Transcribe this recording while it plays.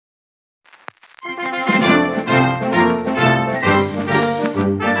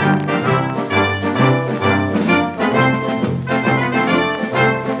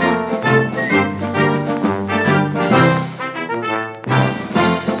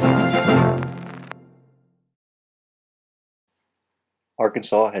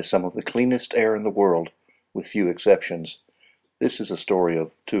Arkansas has some of the cleanest air in the world, with few exceptions. This is a story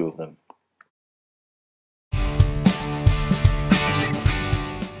of two of them.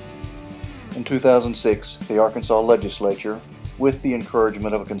 In 2006, the Arkansas legislature, with the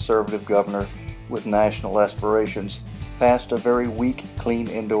encouragement of a conservative governor with national aspirations, passed a very weak clean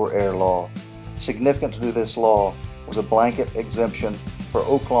indoor air law. Significant to this law was a blanket exemption for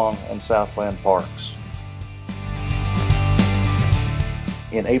Oaklawn and Southland parks.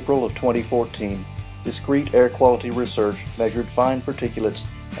 In April of 2014, discrete air quality research measured fine particulates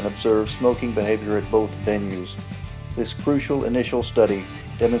and observed smoking behavior at both venues. This crucial initial study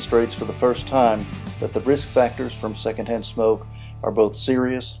demonstrates for the first time that the risk factors from secondhand smoke are both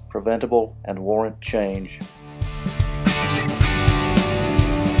serious, preventable, and warrant change.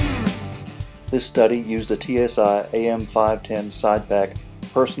 This study used a TSI AM510 sidepack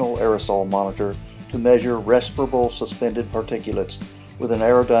personal aerosol monitor to measure respirable suspended particulates with an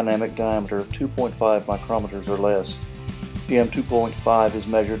aerodynamic diameter of 2.5 micrometers or less. PM2.5 is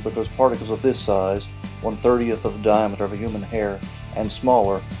measured because particles of this size, 1/30th of the diameter of a human hair, and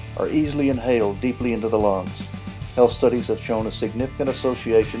smaller, are easily inhaled deeply into the lungs. Health studies have shown a significant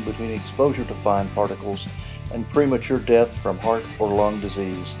association between exposure to fine particles and premature death from heart or lung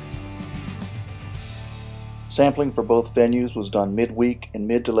disease. Sampling for both venues was done midweek and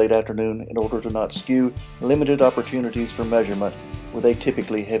mid to late afternoon in order to not skew limited opportunities for measurement with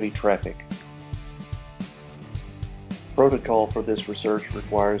atypically heavy traffic. Protocol for this research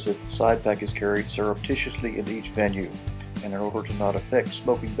requires that the sidepack is carried surreptitiously in each venue, and in order to not affect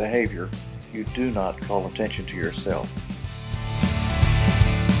smoking behavior, you do not call attention to yourself.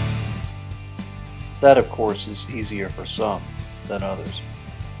 That, of course, is easier for some than others.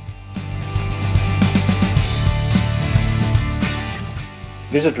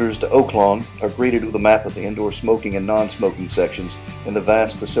 Visitors to Oaklawn are greeted with a map of the indoor smoking and non-smoking sections in the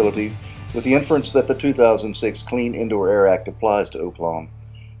vast facility, with the inference that the 2006 Clean Indoor Air Act applies to Oaklawn.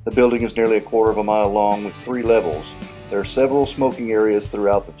 The building is nearly a quarter of a mile long with 3 levels. There are several smoking areas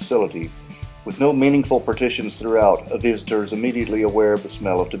throughout the facility. With no meaningful partitions throughout, a visitor is immediately aware of the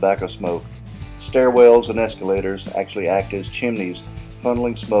smell of tobacco smoke. Stairwells and escalators actually act as chimneys,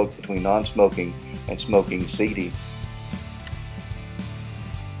 funneling smoke between non-smoking and smoking seating.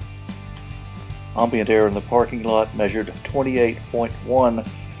 Ambient air in the parking lot measured 28.1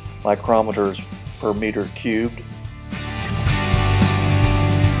 micrometers per meter cubed.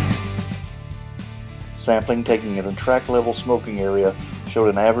 Sampling taking an tract level smoking area showed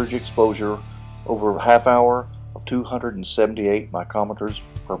an average exposure over a half hour of 278 micrometers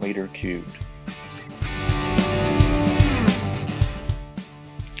per meter cubed.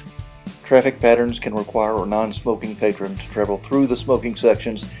 Traffic patterns can require a non-smoking patron to travel through the smoking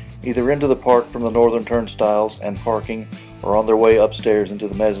sections, either into the park from the northern turnstiles and parking, or on their way upstairs into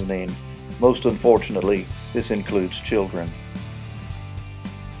the mezzanine. Most unfortunately, this includes children.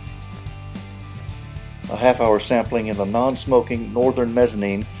 A half-hour sampling in the non-smoking northern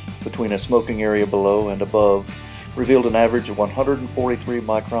mezzanine between a smoking area below and above revealed an average of 143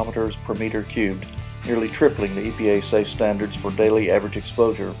 micrometers per meter cubed, nearly tripling the EPA safe standards for daily average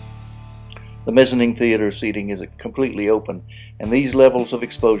exposure. The mezzanine theater seating is completely open, and these levels of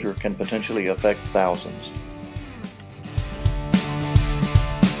exposure can potentially affect thousands.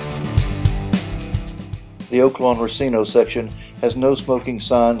 The Oaklawn Racino section has no smoking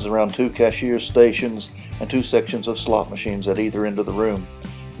signs around 2 cashier stations and 2 sections of slot machines at either end of the room.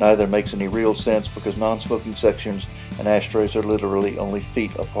 Neither makes any real sense because non-smoking sections and ashtrays are literally only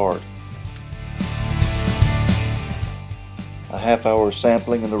feet apart. A half-hour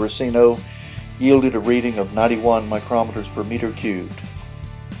sampling in the Racino yielded a reading of 91 micrometers per meter cubed.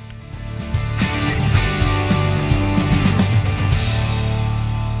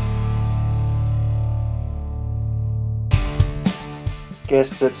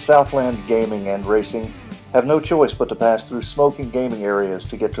 Guests at Southland Gaming and Racing have no choice but to pass through smoking gaming areas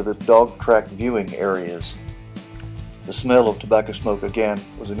to get to the dog track viewing areas. The smell of tobacco smoke again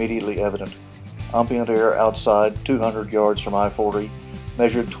was immediately evident. Ambient air outside 200 yards from I-40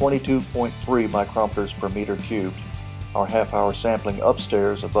 measured 22.3 micrometers per meter cubed. Our half-hour sampling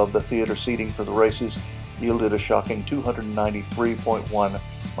upstairs above the theater seating for the races yielded a shocking 293.1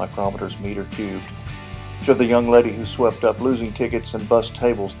 micrometers meter cubed. Should the young lady who swept up losing tickets and bus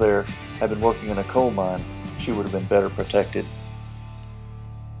tables there have been working in a coal mine, she would have been better protected.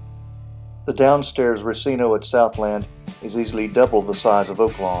 The downstairs Racino at Southland is easily double the size of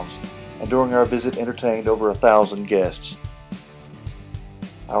Oaklawn's, and during our visit entertained over 1,000 guests.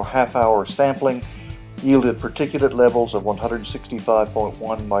 Our half-hour sampling yielded particulate levels of 165.1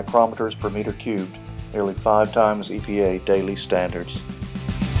 micrometers per meter cubed. nearly 5 times EPA daily standards.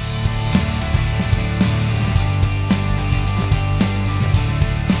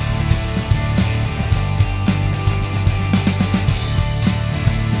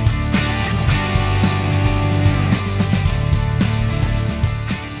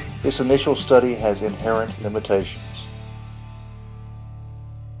 This initial study has inherent limitations,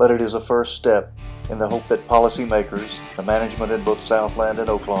 but it is a first step in the hope that policymakers, the management in both Southland and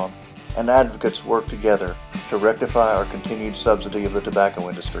Oaklawn, and advocates work together to rectify our continued subsidy of the tobacco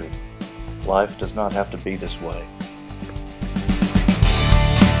industry. Life does not have to be this way.